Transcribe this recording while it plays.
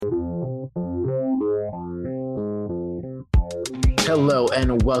Hello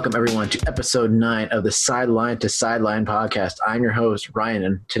and welcome everyone to episode 9 of the Sideline to Sideline podcast. I'm your host, Ryan,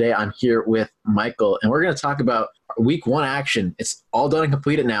 and today I'm here with Michael, and we're going to talk about week 1 action. It's all done and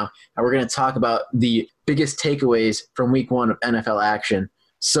completed now, and we're going to talk about the biggest takeaways from week 1 of NFL action.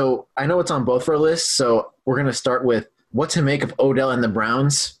 So I know it's on both of our lists, so we're going to start with what to make of Odell and the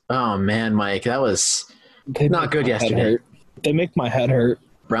Browns. Oh man, Mike, that was not good yesterday. They make my head hurt.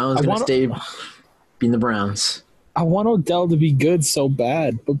 Browns going to stay being the Browns. I want Odell to be good so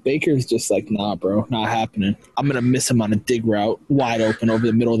bad, but Baker's just like, nah, bro, not happening. I'm going to miss him on a dig route, wide open over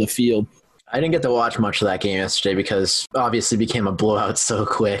the middle of the field. I didn't get to watch much of that game yesterday because obviously became a blowout so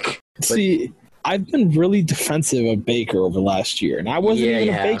quick. See, I've been really defensive of Baker over last year, and I wasn't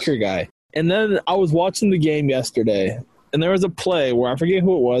even a Baker guy. And then I was watching the game yesterday, and there was a play where I forget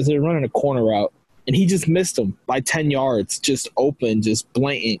who it was. They were running a corner route, and he just missed him by 10 yards, just open, just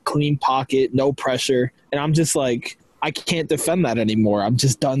blatant, clean pocket, no pressure. And I'm just like, I can't defend that anymore. I'm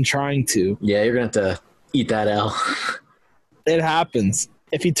just done trying to. Yeah, you're going to have to eat that L. It happens.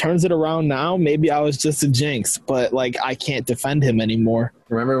 If he turns it around now, maybe I was just a jinx, but like I can't defend him anymore.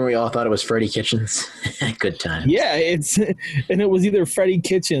 Remember when we all thought it was Freddie Kitchens? Good time. Yeah, it was either Freddie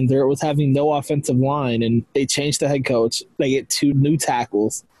Kitchens or it was having no offensive line, and they changed the head coach. They get 2 new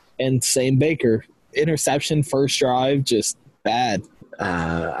tackles, and same Baker. Interception, first drive, just bad.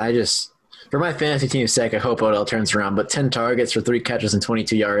 For my fantasy team's sake, I hope Odell turns around, but 10 targets for 3 catches and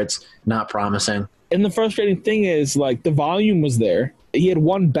 22 yards, not promising. And the frustrating thing is, like, the volume was there. He had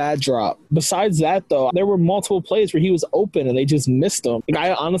 1 bad drop. Besides that, though, there were multiple plays where he was open and they just missed him. Like,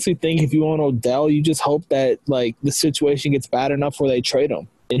 I honestly think if you want Odell, you just hope that, like, the situation gets bad enough where they trade him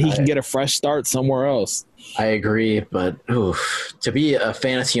and he can get a fresh start somewhere else. I agree, but to be a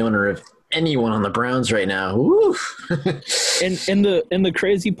fantasy owner of anyone on the Browns right now, and the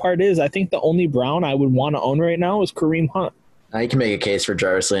crazy part is, I think the only Brown I would want to own right now is Kareem Hunt. I can make a case for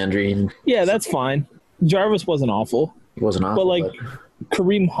Jarvis Landry. Yeah, that's fine. Jarvis wasn't awful. He wasn't awful. But, like,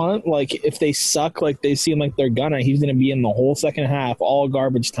 Kareem Hunt, like, if they suck like they seem like they're gonna, he's going to be in the whole second half, all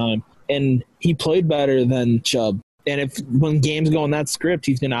garbage time. And he played better than Chubb. And when games go in that script,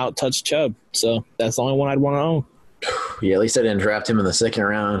 he's going to out-touch Chubb. So that's the only one I'd want to own. Yeah, at least I didn't draft him in the second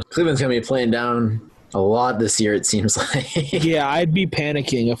round. Cleveland's going to be playing down a lot this year, it seems like. Yeah, I'd be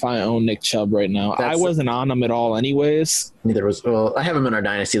panicking if I own Nick Chubb right now. I wasn't on him at all anyways. Neither was. Well, I have him in our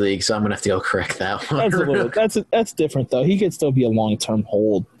Dynasty League, so I'm going to have to go correct that one. That's different, though. He could still be a long-term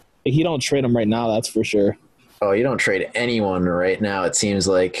hold. If you don't trade him right now, that's for sure. Oh, you don't trade anyone right now. It seems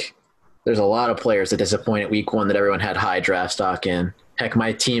like there's a lot of players that disappoint at week 1 that everyone had high draft stock in. Heck,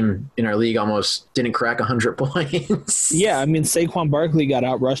 my team in our league almost didn't crack 100 points. Yeah, I mean, Saquon Barkley got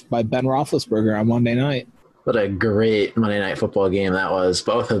outrushed by Ben Roethlisberger on Monday night. What a great Monday Night Football game that was,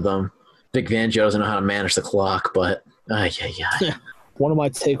 both of them. Vic Fangio doesn't know how to manage the clock, but yeah. One of my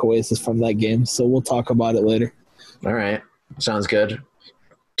takeaways is from that game, so we'll talk about it later. All right, sounds good.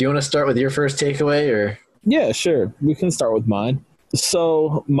 Do you want to start with your first takeaway, or? Yeah, sure. We can start with mine.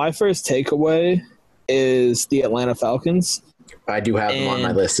 So my first takeaway is the Atlanta Falcons. I do have them on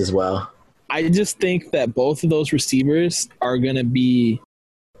my list as well. I just think that both of those receivers are going to be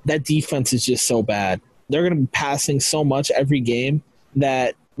 – that defense is just so bad. They're going to be passing so much every game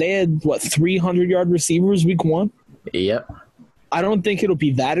that they had, 300-yard receivers week 1? Yep. I don't think it'll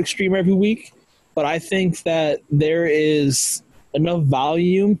be that extreme every week, but I think that there is enough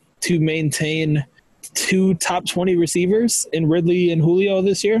volume to maintain 2 top 20 receivers in Ridley and Julio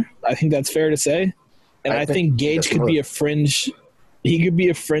this year. I think that's fair to say. And I think Gage could be a fringe – he could be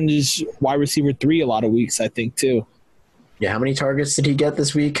a fringe wide receiver 3 a lot of weeks, I think, too. Yeah, how many targets did he get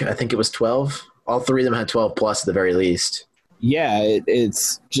this week? I think it was 12. All 3 of them had 12-plus at the very least. Yeah,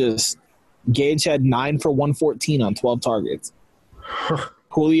 it's just – Gage had 9 for 114 on 12 targets.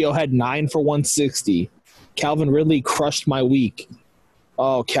 Julio had 9 for 160. Calvin Ridley crushed my week.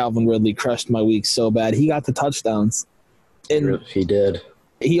 Oh, Calvin Ridley crushed my week so bad. He got the touchdowns. And he did.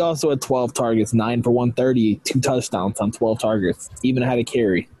 He also had 12 targets, 9 for 130, 2 touchdowns on 12 targets, even had a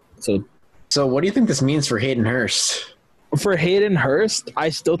carry. So what do you think this means for Hayden Hurst? For Hayden Hurst, I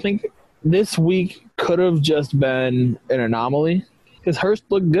still think this week could have just been an anomaly because Hurst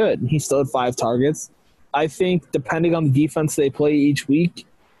looked good. He still had 5 targets. I think depending on the defense they play each week,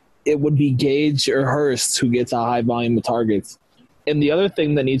 it would be Gage or Hurst who gets a high volume of targets. And the other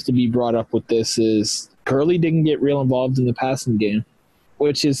thing that needs to be brought up with this is Gurley didn't get real involved in the passing game,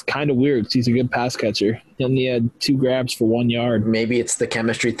 which is kind of weird because he's a good pass catcher. He only had 2 grabs for 1 yard. Maybe it's the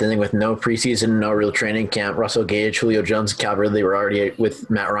chemistry thing with no preseason, no real training camp. Russell Gage, Julio Jones, and Calvin Ridley were already with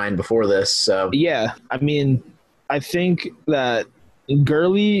Matt Ryan before this. So yeah, I mean, I think that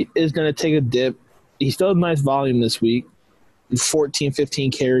Gurley is going to take a dip. He still had nice volume this week. 14,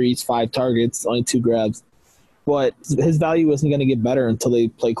 15 carries, 5 targets, only 2 grabs. But his value isn't going to get better until they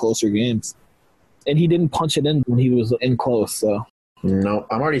play closer games. And he didn't punch it in when he was in close. So no,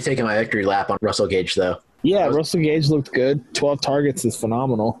 I'm already taking my victory lap on Russell Gage, though. Yeah, Russell Gage looked good. 12 targets is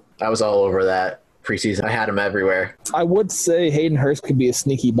phenomenal. I was all over that preseason. I had him everywhere. I would say Hayden Hurst could be a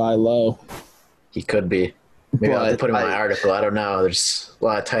sneaky buy low. He could be. Maybe I'll have to put him in my article. I don't know. There's a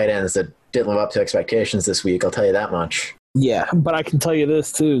lot of tight ends that didn't live up to expectations this week. I'll tell you that much. Yeah, but I can tell you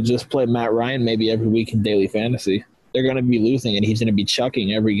this, too. Just play Matt Ryan maybe every week in daily fantasy. They're going to be losing, and he's going to be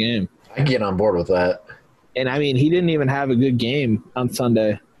chucking every game. I can get on board with that. And, I mean, he didn't even have a good game on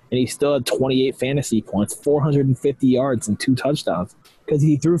Sunday, and he still had 28 fantasy points, 450 yards, and 2 touchdowns because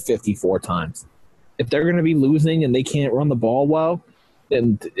he threw 54 times. If they're going to be losing and they can't run the ball well,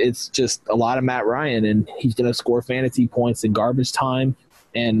 then it's just a lot of Matt Ryan, and he's going to score fantasy points in garbage time,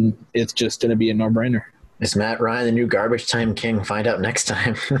 and it's just going to be a no-brainer. Is Matt Ryan the new garbage time king? Find out next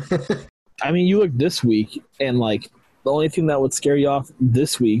time. I mean, you look this week, and, like, the only thing that would scare you off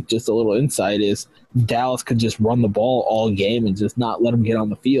this week, just a little insight, is Dallas could just run the ball all game and just not let them get on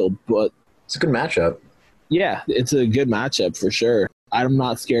the field. But it's a good matchup. Yeah, it's a good matchup for sure. I'm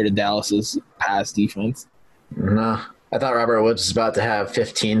not scared of Dallas's pass defense. No. I thought Robert Woods was about to have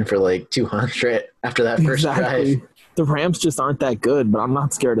 15 for like 200 after that first drive. The Rams just aren't that good, but I'm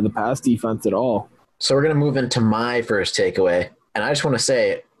not scared of the pass defense at all. So we're going to move into my first takeaway. And I just want to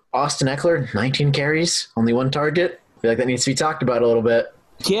say, Austin Eckler, 19 carries, only 1 target. I feel like that needs to be talked about a little bit.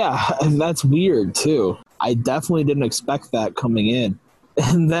 Yeah, and that's weird too. I definitely didn't expect that coming in.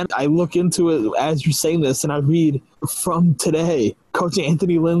 And then I look into it as you're saying this, and I read from today, Coach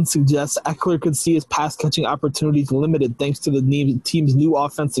Anthony Lynn suggests Eckler could see his pass-catching opportunities limited thanks to the team's new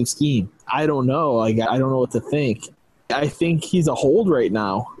offensive scheme. I don't know. I don't know what to think. I think he's a hold right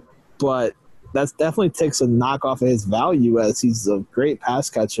now, but that definitely takes a knock off of his value as he's a great pass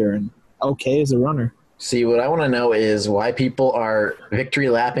catcher and okay as a runner. See, what I want to know is why people are victory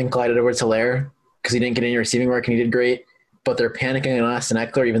lapping Clyde Edwards-Helaire because he didn't get any receiving work and he did great, but they're panicking on Austin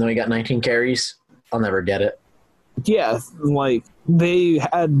Eckler even though he got 19 carries. I'll never get it. Yeah, like they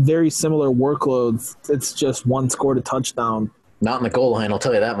had very similar workloads. It's just one scored a touchdown. Not in the goal line, I'll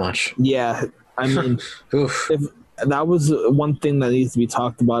tell you that much. Yeah, I mean, if that was one thing that needs to be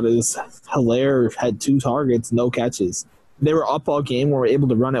talked about is Helaire had 2 targets, no catches. They were up all game, were able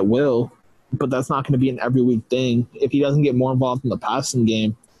to run at will, but that's not going to be an every week thing. If he doesn't get more involved in the passing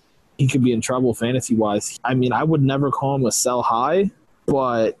game, he could be in trouble fantasy-wise. I mean, I would never call him a sell high,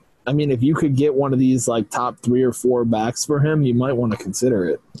 but, I mean, if you could get one of these, like, top 3 or 4 backs for him, you might want to consider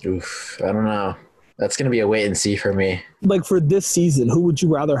it. Oof, I don't know. That's going to be a wait and see for me. Like, for this season, who would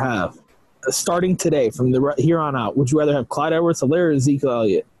you rather have? Starting today, from here on out, would you rather have Clyde Edwards-Helaire or Zeke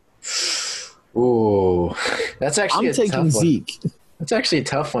Elliott? Ooh, that's actually I'm taking Zeke. That's actually a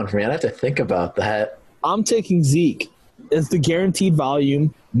tough one for me. I'd have to think about that. I'm taking Zeke. It's the guaranteed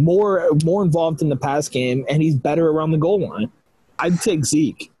volume, more involved in the pass game, and he's better around the goal line. I'd take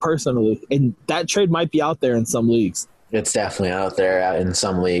Zeke, personally, and that trade might be out there in some leagues. It's definitely out there in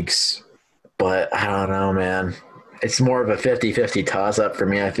some leagues, but I don't know, man. It's more of a 50-50 toss-up for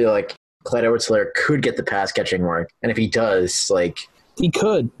me. I feel like Clyde Edwards-Helaire could get the pass-catching work, and if he does, like... He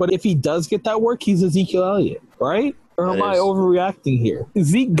could, but if he does get that work, he's Ezekiel Elliott, right? Or am I overreacting here?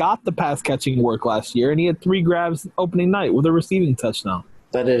 Zeke got the pass-catching work last year, and he had 3 grabs opening night with a receiving touchdown.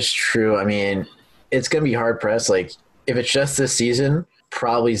 That is true. I mean, it's going to be hard-pressed. Like, if it's just this season,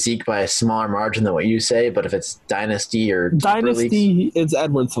 probably Zeke by a smaller margin than what you say, but if it's Dynasty or Dynasty, it's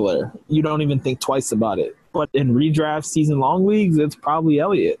Edwards-Helaire. You don't even think twice about it. But in redraft season-long leagues, it's probably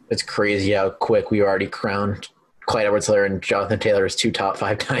Elliott. It's crazy how quick we already crowned Clyde Edwards-Helaire and Jonathan Taylor as 2 top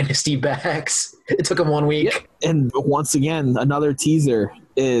 5 Dynasty backs. It took him 1 week. Yeah. And once again, another teaser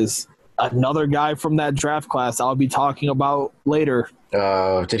is another guy from that draft class I'll be talking about later.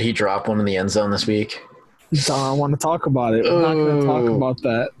 Did he drop one in the end zone this week? So I want to talk about it. I'm not going to talk about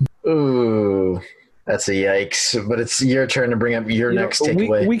that. Ooh, that's a yikes. But it's your turn to bring up your next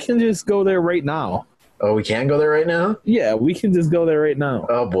takeaway. We can just go there right now. Oh, we can go there right now? Yeah, we can just go there right now.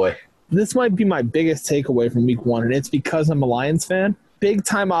 Oh, boy. This might be my biggest takeaway from week 1, and it's because I'm a Lions fan.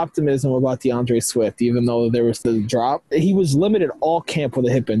 Big-time optimism about DeAndre Swift, even though there was the drop. He was limited all camp with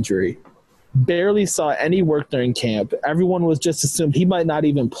a hip injury. Barely saw any work during camp. Everyone was just assumed he might not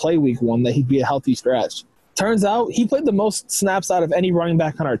even play week 1, that he'd be a healthy stretch. Turns out he played the most snaps out of any running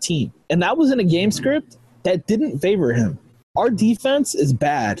back on our team. And that was in a game script that didn't favor him. Our defense is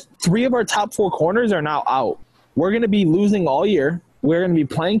bad. 3 of our top 4 corners are now out. We're going to be losing all year. We're going to be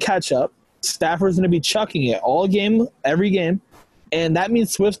playing catch-up. Stafford's going to be chucking it all game, every game. And that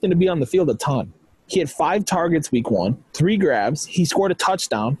means Swift's going to be on the field a ton. He had 5 targets week 1, 3 grabs. He scored a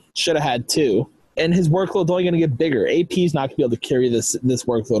touchdown. Should have had 2. And his workload's only going to get bigger. AP's not going to be able to carry this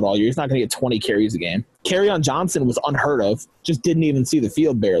workload all year. He's not going to get 20 carries a game. Kerryon Johnson was unheard of. Just didn't even see the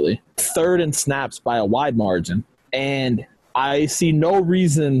field barely. 3rd in snaps by a wide margin. And I see no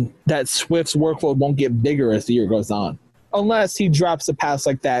reason that Swift's workload won't get bigger as the year goes on. Unless he drops a pass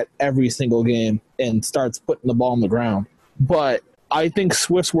like that every single game and starts putting the ball on the ground. But I think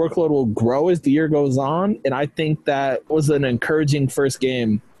Swift's workload will grow as the year goes on, and I think that was an encouraging first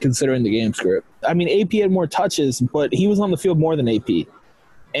game considering the game script. I mean, AP had more touches, but he was on the field more than AP.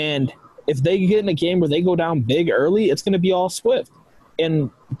 And if they get in a game where they go down big early, it's going to be all Swift. And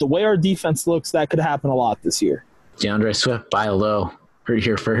the way our defense looks, that could happen a lot this year. DeAndre Swift, buy low. Heard it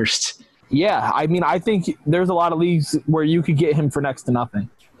here first. Yeah, I mean, I think there's a lot of leagues where you could get him for next to nothing.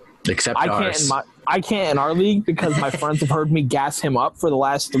 Except ours. I can't in our league because my friends have heard me gas him up for the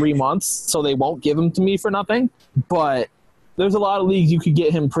last 3 months, so they won't give him to me for nothing. But there's a lot of leagues you could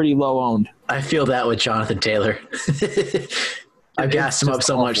get him pretty low owned. I feel that with Jonathan Taylor. I gassed him up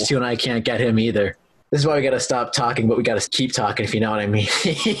so much too, and I can't get him either. This is why we got to stop talking, but we got to keep talking, if you know what I mean.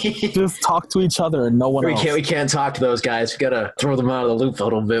 Just talk to each other and no one else. We can't talk to those guys. We got to throw them out of the loop a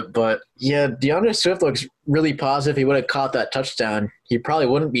little bit. But, yeah, DeAndre Swift looks really positive. He would have caught that touchdown. He probably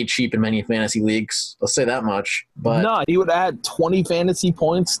wouldn't be cheap in many fantasy leagues. I'll say that much. But no, he would add 20 fantasy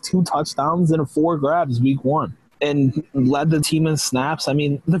points, 2 touchdowns, and 4 grabs week 1. And led the team in snaps. I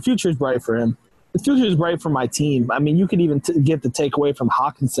mean, the future is bright for him. The future is bright for my team. I mean, you could even get the takeaway from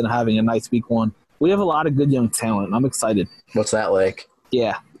Hawkinson having a nice week 1. We have a lot of good young talent. I'm excited. What's that like?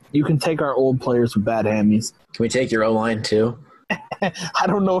 Yeah. You can take our old players with bad hammies. Can we take your O-line too? I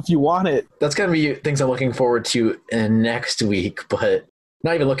don't know if you want it. That's going to be things I'm looking forward to next week, but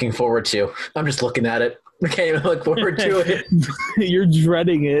not even looking forward to. I'm just looking at it. I can't even look forward to it. You're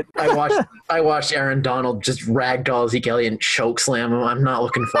dreading it. I watched Aaron Donald just ragdoll Zeke Elliott and choke slam him. I'm not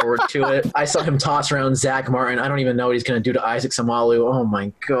looking forward to it. I saw him toss around Zach Martin. I don't even know what he's going to do to Isaac Samalu. Oh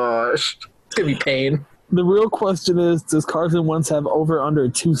my gosh. It's going to be pain. The real question is, does Carson Wentz have over under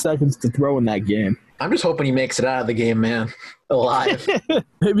 2 seconds to throw in that game? I'm just hoping he makes it out of the game, man. Alive.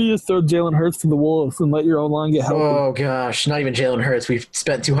 Maybe just throw Jalen Hurts to the Wolves and let your O-line get healthy. Oh, gosh. Not even Jalen Hurts. We've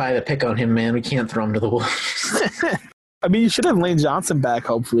spent too high of a pick on him, man. We can't throw him to the Wolves. I mean, you should have Lane Johnson back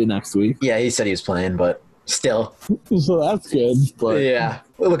hopefully next week. Yeah, he said he was playing, but still. So that's good. But yeah.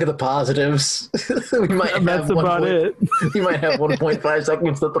 Look at the positives. We might have that's about it. We might have 1.5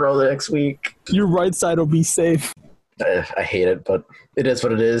 seconds to throw the next week. Your right side will be safe. I hate it, but it is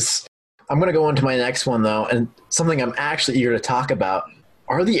what it is. I'm going to go on to my next one, though, and something I'm actually eager to talk about.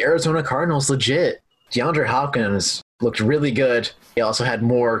 Are the Arizona Cardinals legit? DeAndre Hopkins looked really good. He also had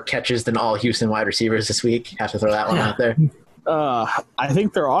more catches than all Houston wide receivers this week. Have to throw that one out there. I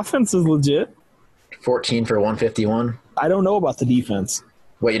think their offense is legit. 14 for 151. I don't know about the defense.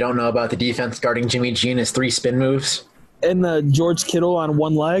 What you don't know about the defense guarding Jimmy G and his 3 spin moves? And George Kittle on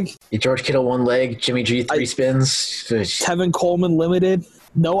one leg. George Kittle 1 leg, Jimmy G 3 spins. Tevin Coleman limited.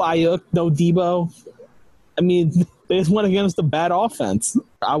 No Ayuk, no Debo. I mean, they just went against a bad offense.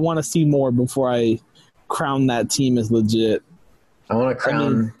 I want to see more before I crown that team as legit. I want to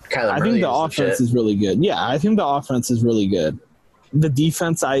crown Kyler Murray. I think the offense is really good. Yeah, I think the offense is really good. The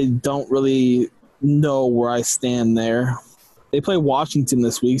defense, I don't really know where I stand there. They play Washington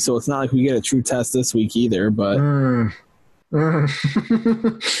this week, so it's not like we get a true test this week either. But not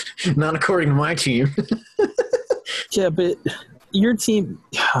according to my team. Yeah, but your team,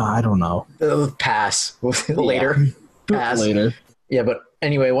 I don't know. Pass later. Yeah. Pass later. Yeah, but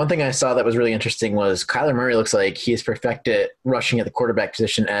anyway, one thing I saw that was really interesting was Kyler Murray looks like he's perfected rushing at the quarterback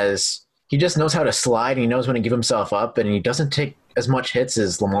position, as he just knows how to slide and he knows when to give himself up, and he doesn't take as much hits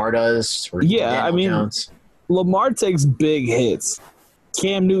as Lamar does. Or Daniel Jones. Lamar takes big hits.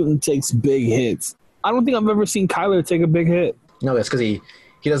 Cam Newton takes big hits. I don't think I've ever seen Kyler take a big hit. No, that's because he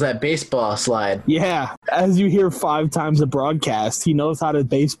does that baseball slide. Yeah, as you hear 5 times a broadcast, he knows how to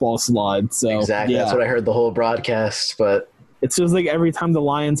baseball slide. So exactly, yeah. That's what I heard the whole broadcast. But it's just like every time the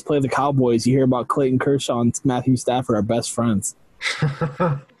Lions play the Cowboys, you hear about Clayton Kershaw and Matthew Stafford are best friends.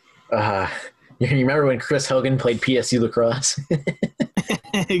 You remember when Chris Hogan played PSU lacrosse?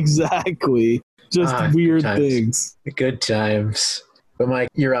 Exactly. Just weird things. Good times. But Mike,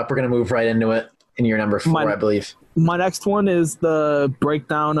 you're up. We're going to move right into it. And you're number 4, I believe. My next one is the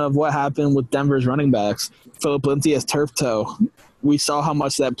breakdown of what happened with Denver's running backs. Philip Lindsay has turf toe. We saw how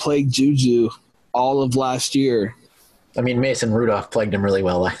much that plagued Juju all of last year. I mean, Mason Rudolph plagued him really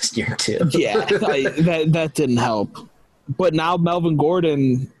well last year, too. Yeah, that didn't help. But now Melvin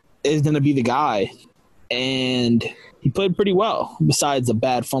Gordon is going to be the guy. And he played pretty well, besides a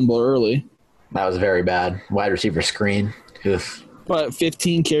bad fumble early. That was very bad. Wide receiver screen. Oof. But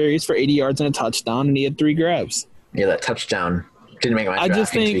 15 carries for 80 yards and a touchdown, and he had 3 grabs. Yeah, that touchdown didn't make my I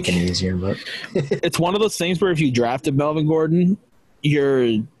just drafting think speaking easier, but it's one of those things where if you drafted Melvin Gordon,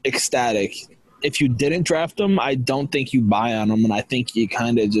 you're ecstatic. If you didn't draft him, I don't think you buy on him, and I think you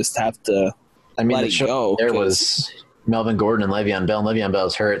kind of just have to let it go. There was Melvin Gordon and Le'Veon Bell. Le'Veon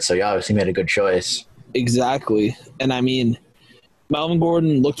Bell's hurt, so you obviously made a good choice. Exactly. And, I mean, Melvin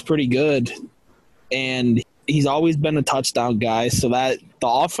Gordon looked pretty good, and he's always been a touchdown guy, so that the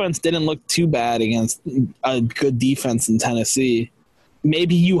offense didn't look too bad against a good defense in Tennessee.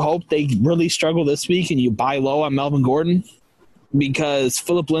 Maybe you hope they really struggle this week and you buy low on Melvin Gordon because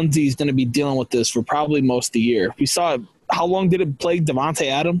Phillip Lindsay is going to be dealing with this for probably most of the year. We saw how long did it plague Devontae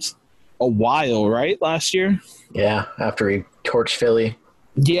Adams? A while, right, last year? Yeah, after he torched Philly.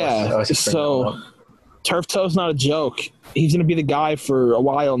 Yeah, so turf toe's not a joke. He's going to be the guy for a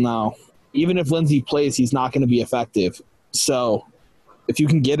while now. Even if Lindsay plays, he's not going to be effective. So if you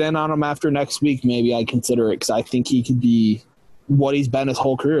can get in on him after next week, maybe I'd consider it because I think he could be what he's been his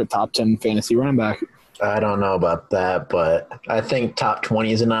whole career, a top 10 fantasy running back. I don't know about that, but I think top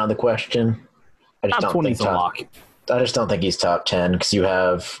 20 isn't out of the question. Top 20 is a lock. I just don't think he's top 10 because you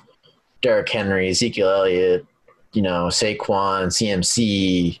have Derrick Henry, Ezekiel Elliott, Saquon,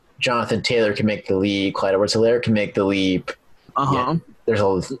 CMC, Jonathan Taylor can make the leap, Clyde Edwards-Helaire can make the leap. Uh-huh. Yeah,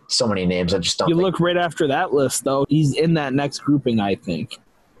 there's so many names. I just don't. Look right after that list, though. He's in that next grouping, I think.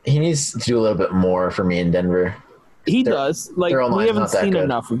 He needs to do a little bit more for me in Denver. He does. Like, we haven't seen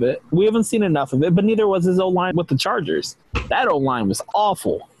enough of it. But neither was his O-line with the Chargers. That O-line was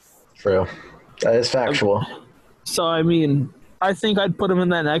awful. True. That is factual. So, I mean, I think I'd put him in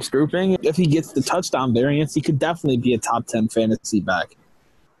that next grouping. If he gets the touchdown variance, he could definitely be a top 10 fantasy back.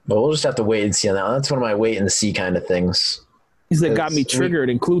 But we'll just have to wait and see on that one. That's one of my wait and see kind of things. That got me triggered.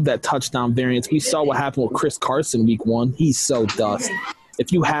 Include that touchdown variance. We saw what happened with Chris Carson week 1. He's so dust.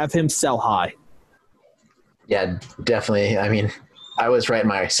 If you have him, sell high. Yeah, definitely. I mean, I was writing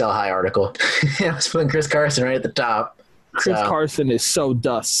my sell high article. I was putting Chris Carson right at the top. Chris Carson is so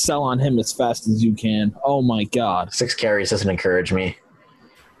dust. Sell on him as fast as you can. Oh, my God. 6 carries doesn't encourage me.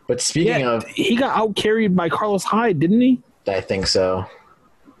 But speaking of... He got out-carried by Carlos Hyde, didn't he? I think so.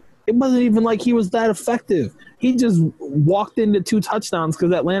 It wasn't even like he was that effective. He just walked into 2 touchdowns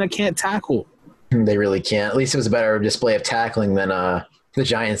because Atlanta can't tackle. They really can't. At least it was a better display of tackling than the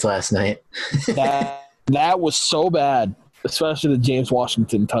Giants last night. That was so bad, especially the James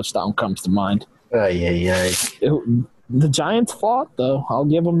Washington touchdown comes to mind. The Giants fought, though. I'll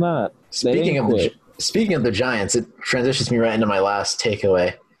give them that. Speaking of the Giants, it transitions me right into my last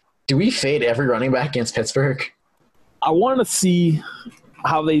takeaway. Do we fade every running back against Pittsburgh? I want to see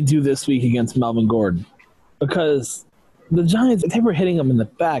how they do this week against Melvin Gordon because the Giants, they were hitting him in the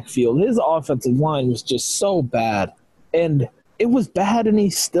backfield. His offensive line was just so bad. And it was bad, and he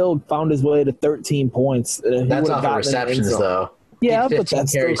still found his way to 13 points. That's off of receptions, though. Yeah, but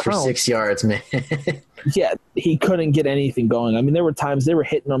that's carries for 6 yards, man. Yeah, he couldn't get anything going. I mean, there were times they were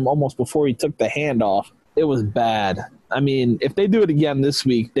hitting him almost before he took the handoff. It was bad. I mean, if they do it again this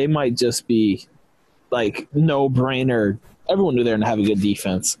week, they might just be like no-brainer. Everyone knew they were going to have a good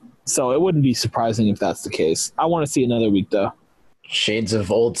defense. So it wouldn't be surprising if that's the case. I want to see another week, though. Shades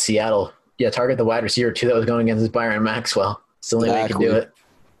of old Seattle. Yeah, target the wide receiver, too, that was going against Byron Maxwell. It's the only way they can do it.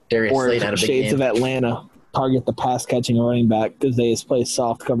 Darius Slayton had a big game. Shades of Atlanta. Target the pass-catching running back because they just play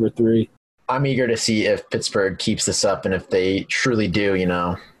soft cover 3. I'm eager to see if Pittsburgh keeps this up and if they truly do,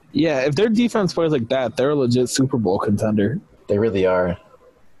 Yeah, if their defense plays like that, they're a legit Super Bowl contender. They really are. I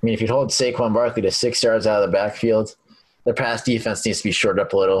mean, if you'd hold Saquon Barkley to 6 yards out of the backfield, their pass defense needs to be shorted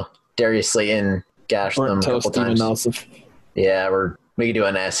up a little. Darius Slayton gashed them a couple times. Yeah, we could do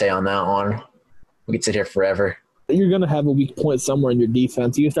an essay on that one. We could sit here forever. You're going to have a weak point somewhere in your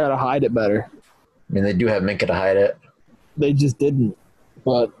defense. You just got to hide it better. I mean, they do have Minkah to hide it. They just didn't.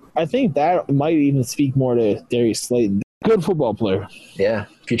 But I think that might even speak more to Darius Slayton. Good football player. Yeah,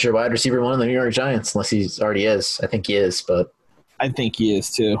 future wide receiver 1 of the New York Giants, unless he already is. I think he is, but... I think he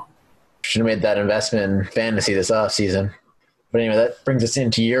is, too. Should have made that investment in fantasy this offseason. But anyway, that brings us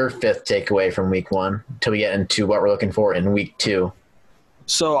into your 5th takeaway from week 1 until we get into what we're looking for in week 2.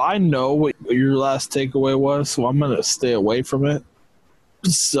 So I know what your last takeaway was, so I'm going to stay away from it.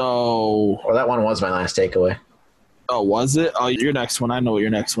 So... Well, that one was my last takeaway. Oh, was it? Oh, your next one. I know what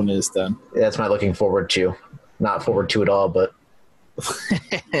your next one is then. Yeah, that's my looking forward to. Not forward to at all, but...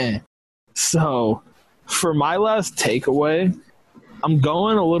 So, for my last takeaway, I'm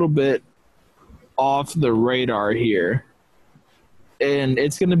going a little bit off the radar here. And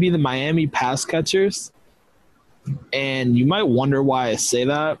it's going to be the Miami pass catchers. And you might wonder why I say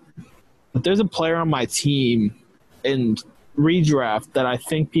that. But there's a player on my team in redraft that I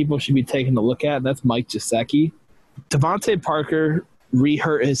think people should be taking a look at, and that's Mike Gesicki. Devontae Parker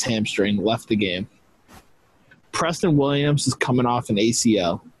re-hurt his hamstring, left the game. Preston Williams is coming off an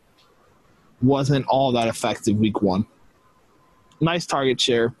ACL. Wasn't all that effective week 1. Nice target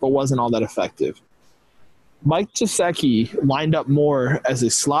share, but wasn't all that effective. Mike Gesicki lined up more as a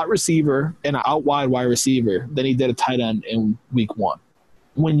slot receiver and an out-wide wide receiver than he did a tight end in week 1.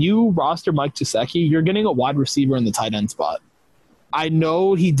 When you roster Mike Gesicki, you're getting a wide receiver in the tight end spot. I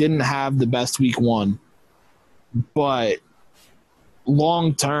know he didn't have the best week 1, but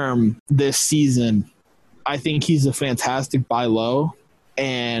long-term this season, I think he's a fantastic buy low,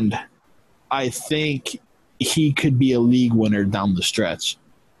 and I think he could be a league winner down the stretch.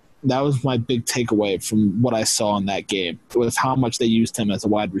 That was my big takeaway from what I saw in that game, was how much they used him as a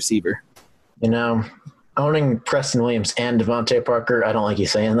wide receiver. You know, owning Preston Williams and Devontae Parker, I don't like you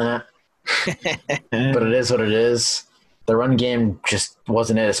saying that. But it is what it is. The run game just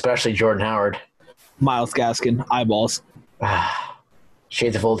wasn't it, especially Jordan Howard. Myles Gaskin, eyeballs.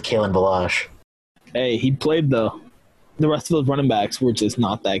 Shades of old Kalen Ballage. Hey, he played, though. The rest of those running backs were just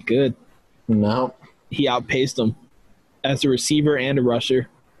not that good. No. He outpaced them as a receiver and a rusher.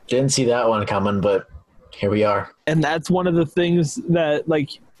 Didn't see that one coming, but here we are. And that's one of the things that,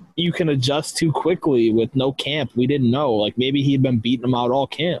 like, you can adjust to quickly with no camp. We didn't know. Like, maybe he'd been beating them out all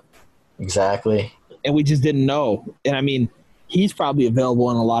camp. Exactly. And we just didn't know. And, I mean, he's probably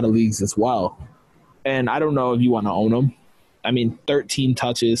available in a lot of leagues as well. And I don't know if you want to own him. I mean, 13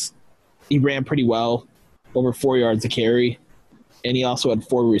 touches. He ran pretty well, over 4 yards a carry. And he also had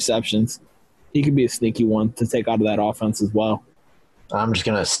 4 receptions. He could be a sneaky one to take out of that offense as well. I'm just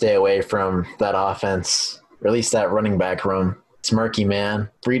going to stay away from that offense, or at least that running back room. It's murky, man.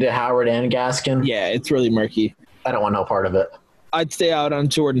 Breida, Howard, and Gaskin. Yeah, it's really murky. I don't want no part of it. I'd stay out on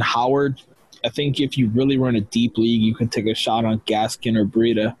Jordan Howard. I think if you really run a deep league, you could take a shot on Gaskin or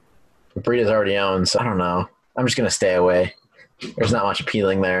Breida. Breida's already owned, so I don't know. I'm just going to stay away. There's not much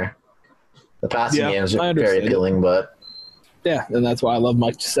appealing there. The passing games are very appealing, but... Yeah, and that's why I love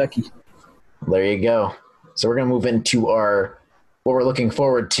Mike Gesicki. There you go. So we're going to move into our what we're looking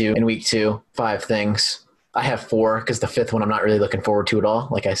forward to in week 2, 5 things. I have 4 because the 5th one I'm not really looking forward to at all,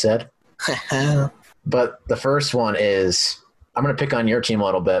 like I said. But the first one is I'm going to pick on your team a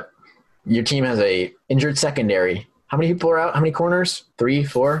little bit. Your team has a injured secondary. How many people are out? How many corners? 3,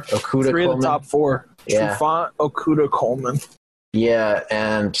 4? Okudah, 3 Coleman? of the top 4. Yeah. Trufant, Okudah, Coleman. Yeah,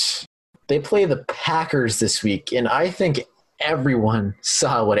 and they play the Packers this week, and I think everyone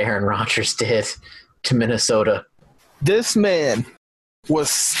saw what Aaron Rodgers did to Minnesota. This man was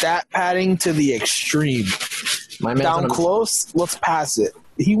stat padding to the extreme. My man's Down close, let's pass it.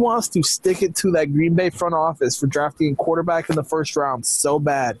 He wants to stick it to that Green Bay front office for drafting a quarterback in the first round so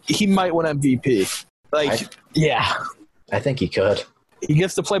bad. He might win MVP. I think he could. He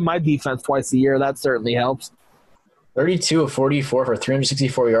gets to play my defense twice a year. That certainly helps. 32 of 44 for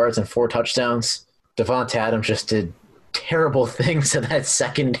 364 yards and 4 touchdowns. Devontae Adams just did terrible things to that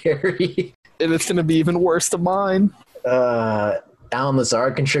secondary. And it's going to be even worse to mine. Alan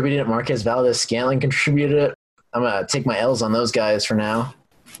Lazard contributed it. Marquez Valdez-Scantling contributed it. I'm going to take my L's on those guys for now.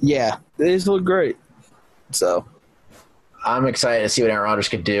 Yeah, they just look great. So I'm excited to see what Aaron Rodgers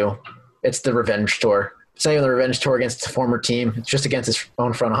could do. It's the revenge tour. It's not even the revenge tour against the former team. It's just against his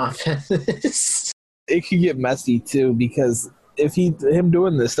own front office. It could get messy, too, because if him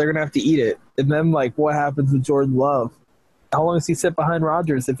doing this, they're going to have to eat it. And then, like, what happens with Jordan Love? How long does he sit behind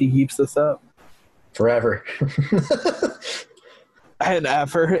Rodgers if he keeps this up? Forever. And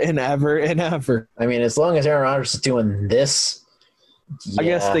ever and ever and ever. I mean, as long as Aaron Rodgers is doing this, I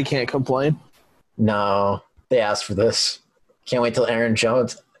guess they can't complain. No, they asked for this. Can't wait till Aaron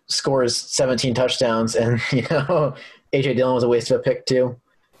Jones scores 17 touchdowns, and, A.J. Dillon was a waste of a pick, too.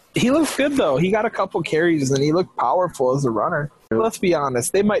 He looked good, though. He got a couple carries, and he looked powerful as a runner. Let's be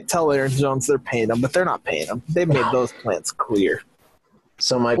honest. They might tell Aaron Jones they're paying him, but they're not paying him. They made those plans clear.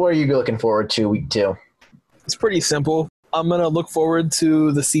 So, Mike, what are you looking forward to week 2? It's pretty simple. I'm going to look forward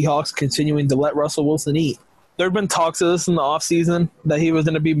to the Seahawks continuing to let Russell Wilson eat. There have been talks of this in the offseason that he was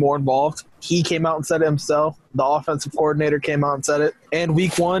going to be more involved. He came out and said it himself. The offensive coordinator came out and said it. And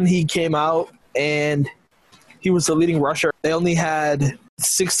week 1, he came out and he was the leading rusher. They only had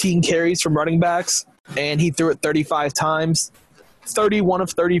 16 carries from running backs, and he threw it 35 times. 31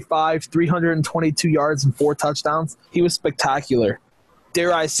 of 35, 322 yards and 4 touchdowns. He was spectacular.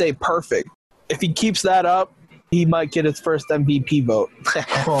 Dare I say perfect. If he keeps that up, he might get his first MVP vote.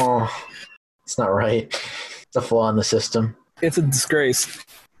 It's not right. It's a flaw in the system. It's a disgrace.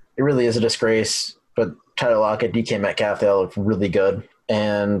 It really is a disgrace. But Tyler Lockett, DK Metcalf, they all look really good.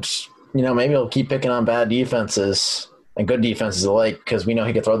 And maybe he'll keep picking on bad defenses and good defenses alike because we know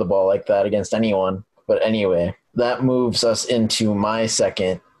he can throw the ball like that against anyone. But anyway, that moves us into my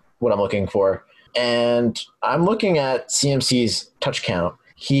second, what I'm looking for. And I'm looking at CMC's touch count.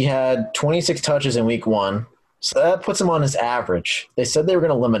 He had 26 touches in week 1. So that puts him on his average. They said they were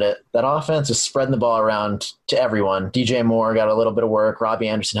going to limit it. That offense is spreading the ball around to everyone. DJ Moore got a little bit of work. Robbie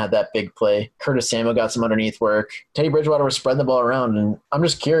Anderson had that big play. Curtis Samuel got some underneath work. Teddy Bridgewater was spreading the ball around. And I'm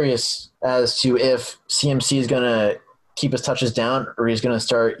just curious as to if CMC is going to keep his touches down or he's going to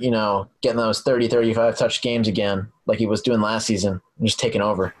start, getting those 30, 35 touch games again like he was doing last season and just taking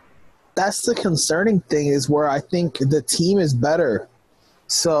over. That's the concerning thing is where I think the team is better.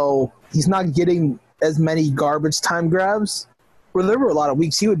 So he's not getting as many garbage time grabs. Where there were a lot of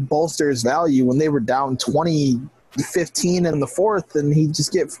weeks he would bolster his value when they were down 20-15 in the fourth, and he'd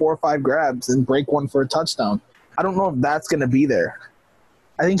just get 4 or 5 grabs and break one for a touchdown. I don't know if that's going to be there.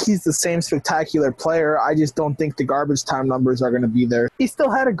 I think he's the same spectacular player. I just don't think the garbage time numbers are going to be there. He still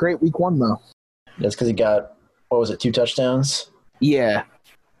had a great week 1, though. That's because he got, 2 touchdowns? Yeah.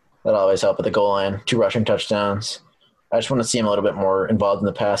 That always helped at the goal line. 2 rushing touchdowns. I just want to see him a little bit more involved in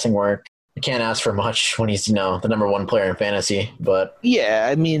the passing work. You can't ask for much when he's, the number 1 player in fantasy, but... Yeah,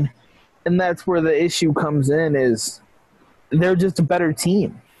 I mean, and that's where the issue comes in is they're just a better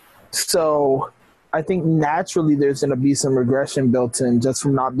team. So I think naturally there's going to be some regression built in just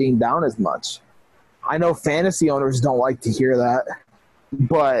from not being down as much. I know fantasy owners don't like to hear that,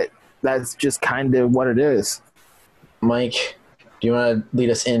 but that's just kind of what it is. Mike, do you want to lead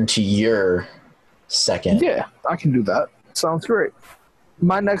us into your second? Yeah, I can do that. Sounds great.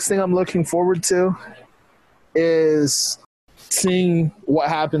 My next thing I'm looking forward to is seeing what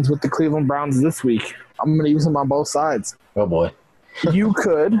happens with the Cleveland Browns this week. I'm going to use them on both sides. Oh, boy. You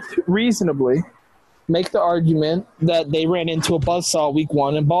could reasonably make the argument that they ran into a buzzsaw week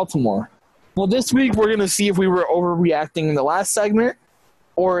 1 in Baltimore. Well, this week we're going to see if we were overreacting in the last segment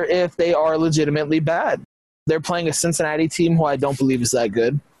or if they are legitimately bad. They're playing a Cincinnati team who I don't believe is that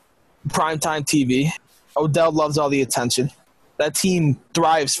good. Primetime TV. Odell loves all the attention. That team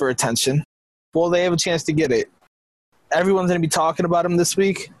thrives for attention. Well, they have a chance to get it. Everyone's going to be talking about them this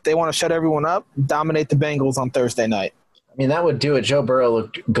week. They want to shut everyone up, dominate the Bengals on Thursday night. I mean, that would do it. Joe Burrow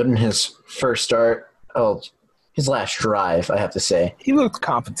looked good in his first start. Oh, his last drive, I have to say. He looked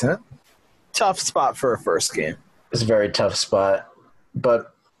competent. Tough spot for a first game. It's a very tough spot.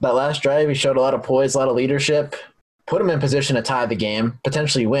 But that last drive, he showed a lot of poise, a lot of leadership. Put him in position to tie the game,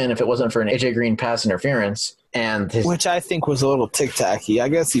 potentially win if it wasn't for an A.J. Green pass interference. Which I think was a little tic-tacky. I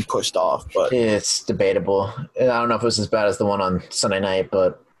guess he pushed off, but it's debatable. I don't know if it was as bad as the one on Sunday night,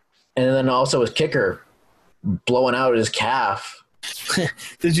 but and then also his kicker blowing out his calf.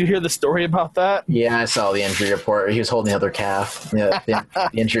 Did you hear the story about that? Yeah, I saw the injury report. He was holding the other calf. The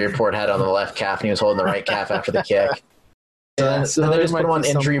injury report had on the left calf, and he was holding the right calf after the kick. So they just put him on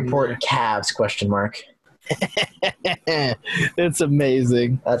injury report calves, ? It's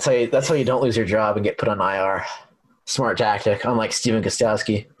amazing. That's how you don't lose your job and get put on IR. Smart tactic, unlike Steven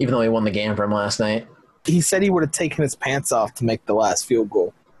Gostkowski, even though he won the game for him last night. He said he would have taken his pants off to make the last field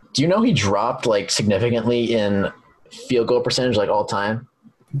goal. Do you know he dropped significantly in field goal percentage all time?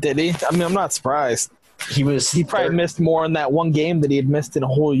 Did he? I mean, I'm not surprised. He probably missed more in that one game that he had missed in a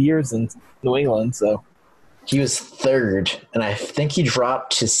whole years in New England. So he was 3rd, and I think he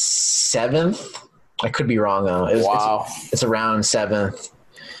dropped to 7th. I could be wrong, though. Wow. It's around 7th,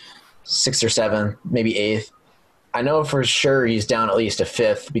 6th or 7th, maybe 8th. I know for sure he's down at least a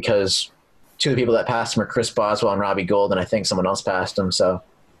 5th because 2 of the people that passed him are Chris Boswell and Robbie Gould, and I think someone else passed him. So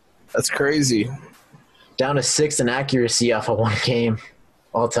that's crazy. Down to 6th in accuracy off of one game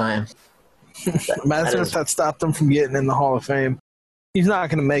all time. Imagine if that stopped him from getting in the Hall of Fame. He's not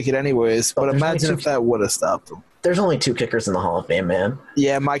going to make it anyways, but imagine if that would have stopped him. There's only 2 kickers in the Hall of Fame, man.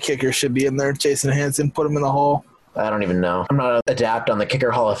 Yeah, my kicker should be in there. Jason Hanson, put him in the Hall. I don't even know. I'm not adept on the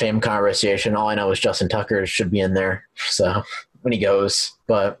kicker Hall of Fame conversation. All I know is Justin Tucker should be in there. So when he goes,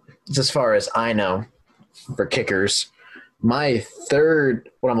 but it's as far as I know for kickers. My third,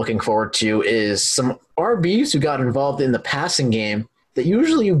 what I'm looking forward to is some RBs who got involved in the passing game that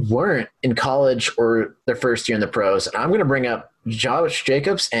usually weren't in college or their first year in the pros. And I'm going to bring up Josh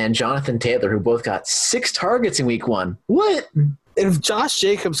Jacobs and Jonathan Taylor, who both got 6 targets in week 1. What? If Josh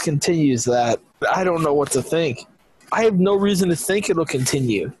Jacobs continues that, I don't know what to think. I have no reason to think it'll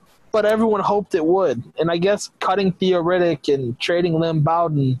continue, but everyone hoped it would. And I guess cutting Theo Riddick and trading Lynn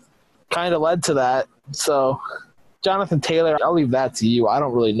Bowden kind of led to that. So Jonathan Taylor, I'll leave that to you. I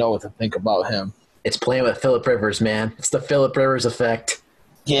don't really know what to think about him. It's playing with Phillip Rivers, man. It's the Phillip Rivers effect.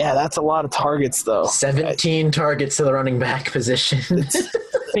 Yeah, that's a lot of targets, though. 17 targets to the running back position.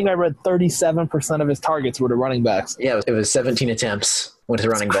 think I read 37% of his targets were to running backs. Yeah, it was 17 attempts went to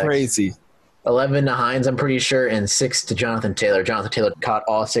running backs. Crazy. 11 to Hines, I'm pretty sure, and 6 to Jonathan Taylor. Jonathan Taylor caught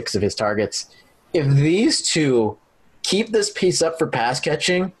all 6 of his targets. If these two keep this piece up for pass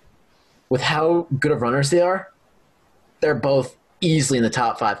catching with how good of runners they are, they're both easily in the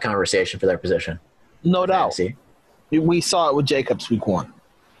top 5 conversation for their position. No doubt. Fantasy. We saw it with Jacobs week 1.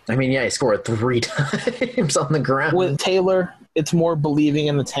 I mean, yeah, he scored 3 times on the ground. With Taylor, it's more believing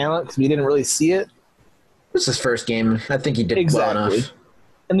in the talent because we didn't really see it. It was his first game. I think he did well enough.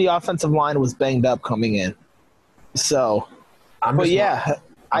 And the offensive line was banged up coming in. So, I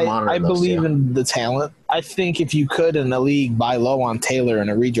believe in the talent. I think if you could in the league buy low on Taylor in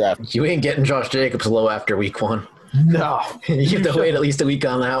a redraft. You ain't getting Josh Jacobs low after week 1. No. You have to wait at least a week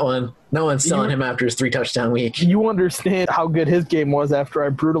on that one. No one's selling him after his 3-touchdown week. You understand how good his game was after I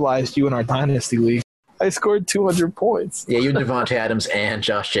brutalized you in our Dynasty League. I scored 200 points. Yeah, you had Devontae Adams and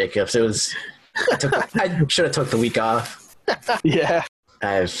Josh Jacobs. It was. I should have took the week off. Yeah.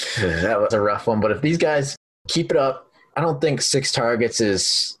 That was a rough one. But if these guys keep it up, I don't think 6 targets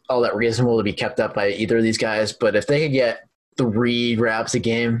is all that reasonable to be kept up by either of these guys. But if they could get 3 grabs a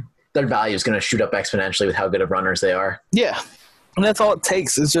game, their value is going to shoot up exponentially with how good of runners they are. Yeah. And that's all it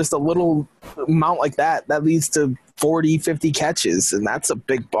takes is just a little amount like that. That leads to 40, 50 catches, and that's a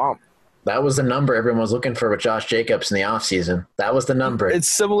big bump. That was the number everyone was looking for with Josh Jacobs in the offseason. That was the number. It's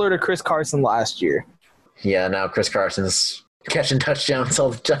similar to Chris Carson last year. Yeah, now Chris Carson's catching touchdowns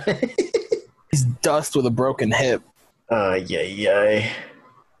all the time. He's dust with a broken hip. Yeah.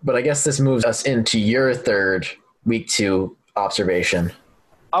 But I guess this moves us into your third week 2 observation.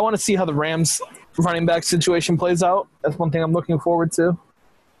 I want to see how the Rams running back situation plays out. That's one thing I'm looking forward to.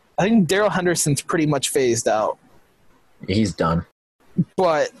 I think Darrell Henderson's pretty much phased out. He's done.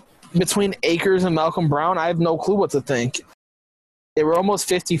 But between Akers and Malcolm Brown, I have no clue what to think. They were almost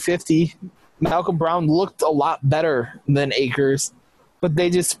 50-50. Malcolm Brown looked a lot better than Akers, but they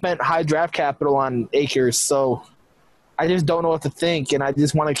just spent high draft capital on Akers, so I just don't know what to think, and I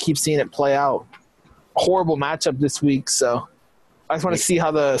just want to keep seeing it play out. Horrible matchup this week, so I just want to see how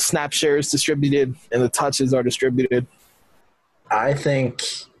the snap share is distributed and the touches are distributed. I think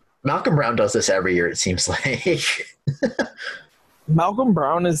Malcolm Brown does this every year, it seems like. Malcolm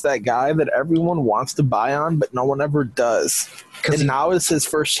Brown is that guy that everyone wants to buy on, but no one ever does. And now is his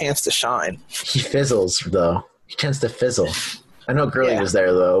first chance to shine. He fizzles, though. He tends to fizzle. I know Gurley was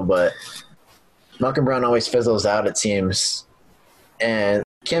there, though, but Malcolm Brown always fizzles out, it seems. And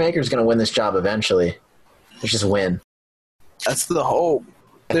Cam Akers is going to win this job eventually. Let's just win. That's the hope.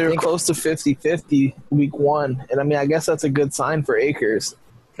 They're close to 50-50 week 1. And, I mean, I guess that's a good sign for Akers.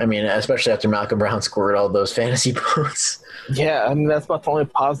 I mean, especially after Malcolm Brown scored all those fantasy points. Yeah, I mean, that's about the only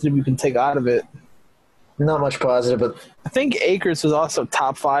positive you can take out of it. Not much positive, but I think Akers was also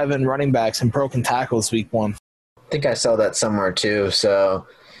top 5 in running backs and broken tackles week 1. I think I saw that somewhere too. So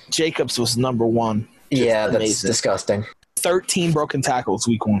Jacobs was number 1. Yeah, that's disgusting. 13 broken tackles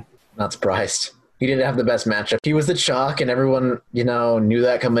week 1. Not surprised. He didn't have the best matchup. He was the chalk, and everyone, knew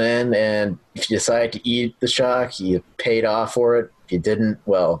that coming in. And if you decided to eat the chalk, you paid off for it. If you didn't,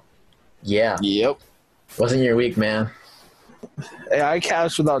 well, yeah. Yep. Wasn't your week, man. Hey, I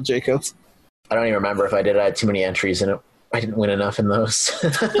cashed without Jacobs. I don't even remember if I did. I had too many entries in it. I didn't win enough in those.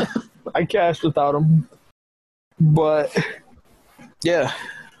 I cashed without him. But, yeah.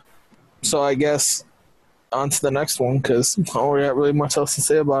 So I guess on to the next one because I don't really have really much else to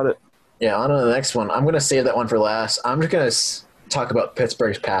say about it. Yeah, on to the next one. I'm going to save that one for last. I'm just going to talk about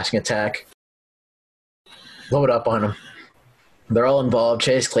Pittsburgh's passing attack. Load up on them. They're all involved.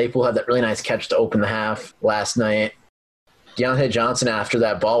 Chase Claypool had that really nice catch to open the half last night. Deontay Johnson, after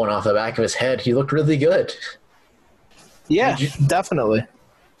that ball went off the back of his head, he looked really good. Yeah, definitely.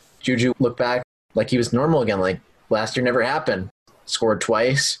 Juju looked back like he was normal again, like last year never happened. Scored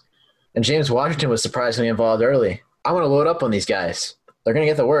twice. And James Washington was surprisingly involved early. I want to load up on these guys. They're going to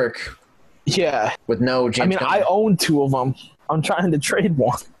get the work. Yeah. With no James Conner. I own 2 of them. I'm trying to trade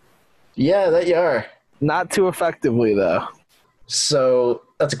one. Yeah, that you are. Not too effectively, though. So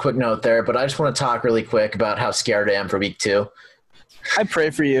that's a quick note there, but I just want to talk really quick about how scared I am for week 2. I pray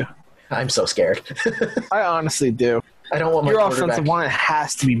for you. I'm so scared. I honestly do. I don't want my Your offensive line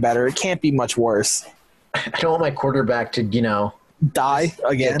has to be better. It can't be much worse. I don't want my quarterback to, die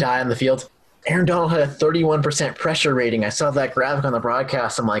again. Die on the field. Aaron Donald had a 31% pressure rating. I saw that graphic on the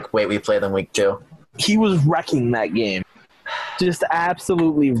broadcast. I'm like, wait, we play them week 2. He was wrecking that game. Just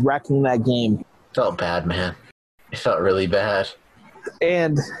absolutely wrecking that game. Felt bad, man. It felt really bad.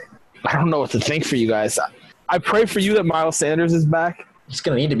 And I don't know what to think for you guys. I pray for you that Miles Sanders is back. He's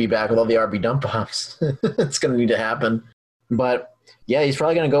going to need to be back with all the RB dump offs. It's going to need to happen. But, Yeah, he's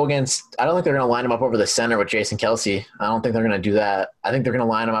probably going to go against – I don't think they're going to line him up over the center with Jason Kelce. I don't think they're going to do that. I think they're going to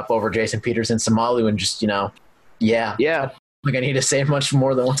line him up over Jason Peterson, Samalu, and just, yeah. Like, I need to say much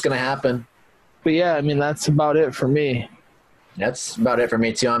more than what's going to happen. But, yeah, I mean, that's about it for me. That's about it for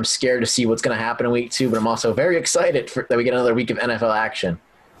me, too. I'm scared to see what's going to happen in week 2, but I'm also very excited that we get another week of NFL action.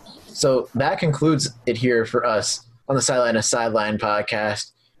 So that concludes it here for us on the Sideline to Sideline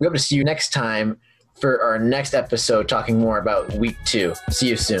podcast. We hope to see you next time for our next episode talking more about week 2. See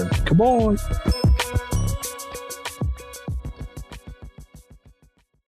you soon. Come on.